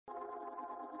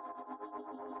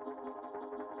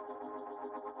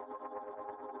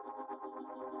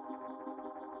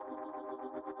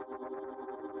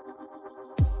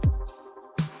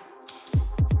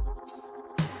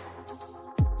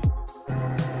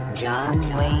John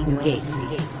Wayne Gacy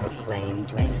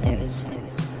proclaimed as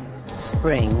innocent.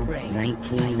 Spring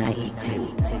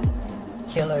 1992.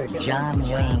 Killer John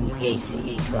Wayne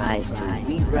Gacy tries to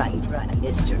rewrite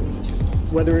history.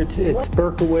 Whether it's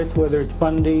Berkowitz, whether it's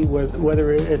Bundy,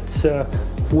 whether it's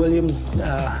Williams,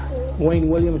 Wayne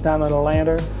Williams down in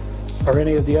Atlanta, or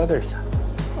any of the others,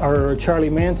 or Charlie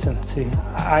Manson. See,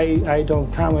 I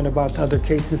don't comment about other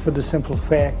cases for the simple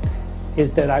fact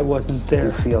is that I wasn't there. Do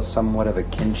you feel somewhat of a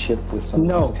kinship with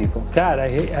some of these people? God, I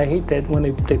hate that when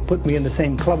they put me in the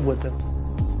same club with them.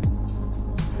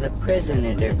 The prison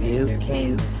interview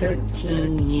came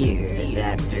 13 years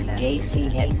after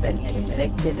Gacy had been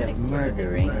convicted of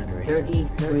murdering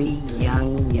 33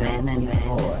 young men and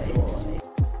boys.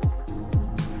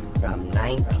 From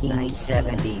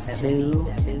 1972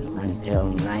 until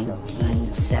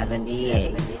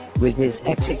 1978. With his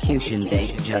execution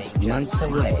date just months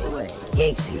away,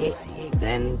 Gacy,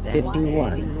 then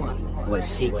 51, was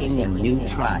seeking a new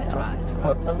trial.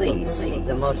 For police,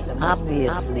 the most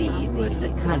obvious lead was the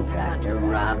contractor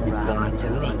Rob had gone to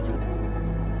meet.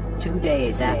 2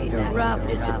 days after Rob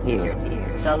disappeared,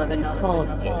 Sullivan called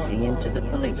Gacy into the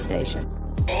police station.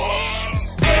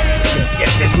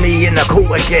 Yes, it's me in the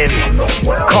court again.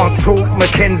 Can't talk,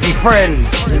 Mackenzie friend.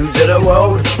 News of the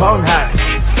world, bone hack.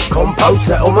 Compost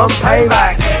settlement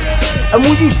payback. And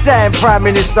what you saying, Prime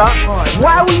Minister?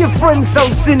 Why were your friends so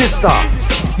sinister?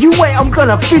 You wait, I'm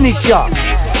gonna finish ya.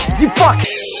 You fuck.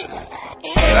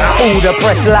 All the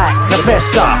press like to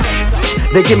fester.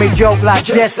 They give me joke like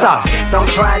Jester. Don't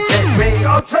try and test me,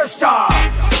 I'll test ya.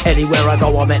 Anywhere I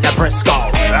go, I'm at the press go.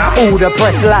 All the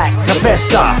press like to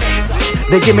fester.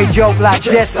 They give me joke like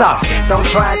Jester. Don't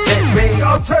try and test me,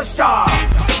 I'll test ya.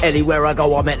 Anywhere I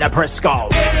go, I'm at the press go. All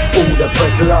the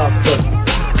press love to.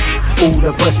 All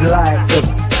the press like to.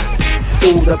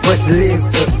 All the press live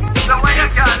to. The way you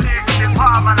gotta live in the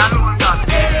apartment, I don't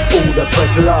know. All the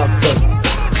press love to.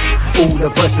 All the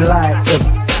press like to.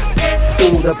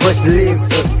 All the press live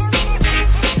to.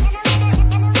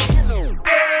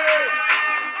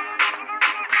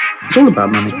 It's all about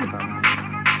money.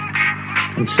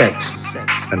 And sex.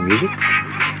 And music.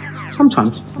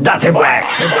 Sometimes. Dirty whack,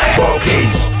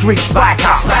 Watkins, street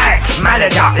spiker, smack,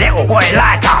 manager, little boy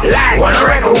liker, lag, want a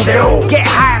record deal, get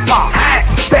hammer, hack,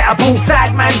 better pull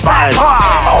sad man's back,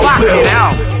 fucking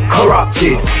hell,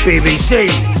 corrupted, BBC,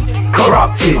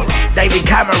 corrupted, David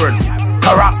Cameron,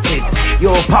 corrupted,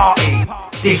 your party,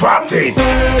 disrupted.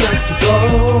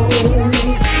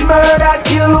 Murder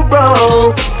you,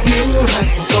 bro, you have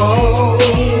to go,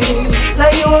 now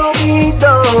you won't be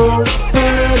done.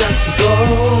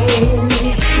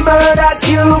 Murder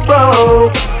you, bro,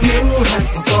 you have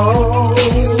to go,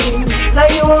 now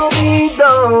you won't be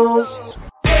done.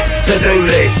 To-do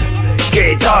list, get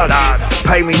it done,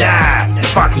 pay me now,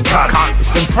 fucking cunt.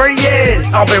 It's been 3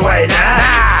 years, I'll be waiting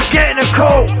now. Get in the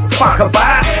call, fuck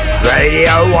about.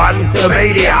 Radio 1, the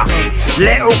media,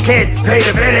 little kids,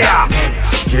 paedophilia.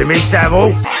 Jimmy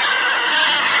Savile.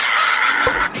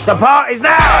 The party's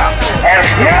now!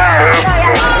 Yeah!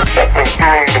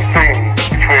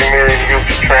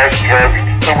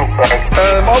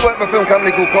 I work for a film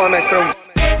company called Climax Films.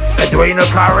 Edwina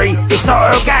Curry, it's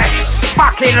not her gas.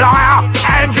 Fucking liar,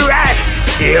 Andrew Ash.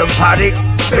 Ian Puddick,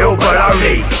 Bill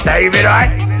Bologna, David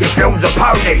Icke, your film's a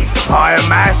pony. Pie and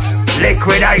Mass,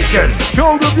 liquidation.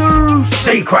 Shoulder views,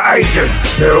 secret agent.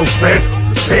 Cyril Smith,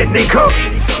 Sidney Cook,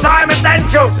 Simon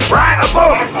Denchel, write a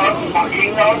book.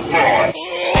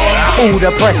 All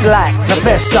the press like to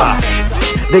fester.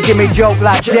 They give me joke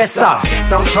like Jester.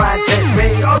 Don't try and test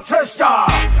me, I'll test ya.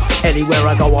 Anywhere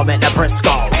I go, I'm at the press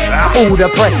go. All the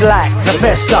press like to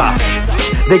fester.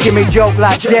 They give me joke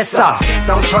like Jester.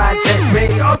 Don't try and test me,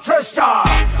 I'll test ya.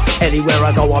 Anywhere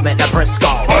I go, I'm at the press go.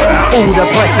 All the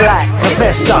press like to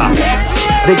fester.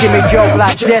 They give me joke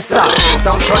like Jester.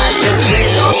 Don't try and test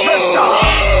me, I'll test ya.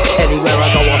 Anywhere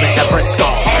I go, I'm at the press go.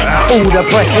 All the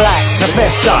press like to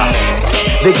fester.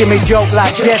 They give me joke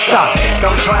like Jester.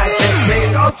 Don't try and test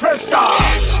me, I'll test ya.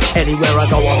 Anywhere I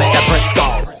go, I'm at the press go.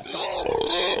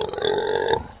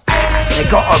 They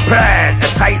got a plan to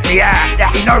take me out.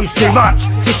 He knows too much,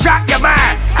 so shut your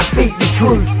mouth. I speak the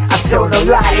truth, I tell no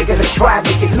lie. They're gonna try and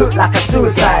make it look like a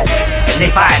suicide. And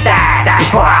if I die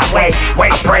before I wake,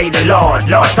 I pray the Lord,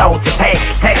 lost soul to take.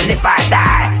 And if I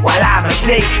die while I'm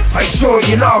asleep, make sure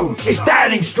you know it's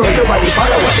Downing Street. Everybody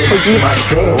follow what the boogie man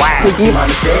say. Boogie man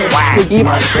say. Boogie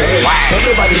man say.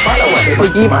 Everybody follow what the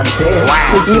boogie man say.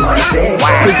 Boogie man say.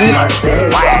 Boogie man say.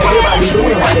 Everybody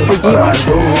doing what the boogie man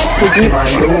do. Boogie man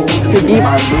do. Boogie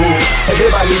man do.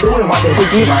 Everybody doing what the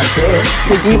boogie man say.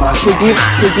 Boogie man. Boogie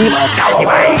man. Boogie man.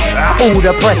 All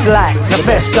the press like to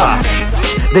fester.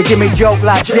 They give me joke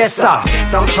like Jester.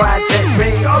 Don't try and test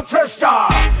me, I'm Tester.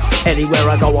 Anywhere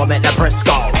I go, I'm at the press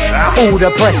go. All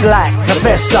the press like to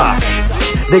fester.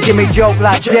 They give me joke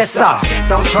like Jester.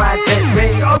 Don't try and test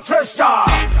me, I'm Tester.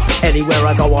 Anywhere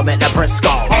I go, I'm at the press go.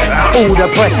 All the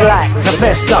press like to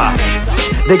fester.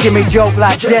 They give me joke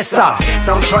like Jester.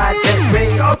 Don't try and test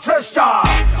me, I'm Tester.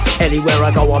 Anywhere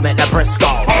I go, I'm at the press go.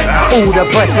 All the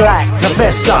press like to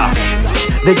fester.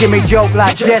 They give me joke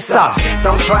like Jester.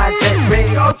 Don't try and test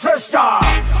me, I'm Tester.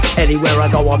 Anywhere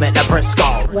I go, I'm at the press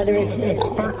go. Whether it's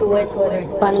Berkowitz, whether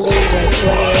it's Bundy, whether it's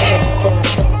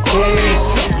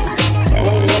Williams out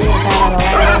on the ladder,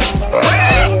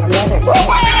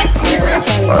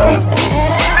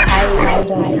 I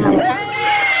don't know.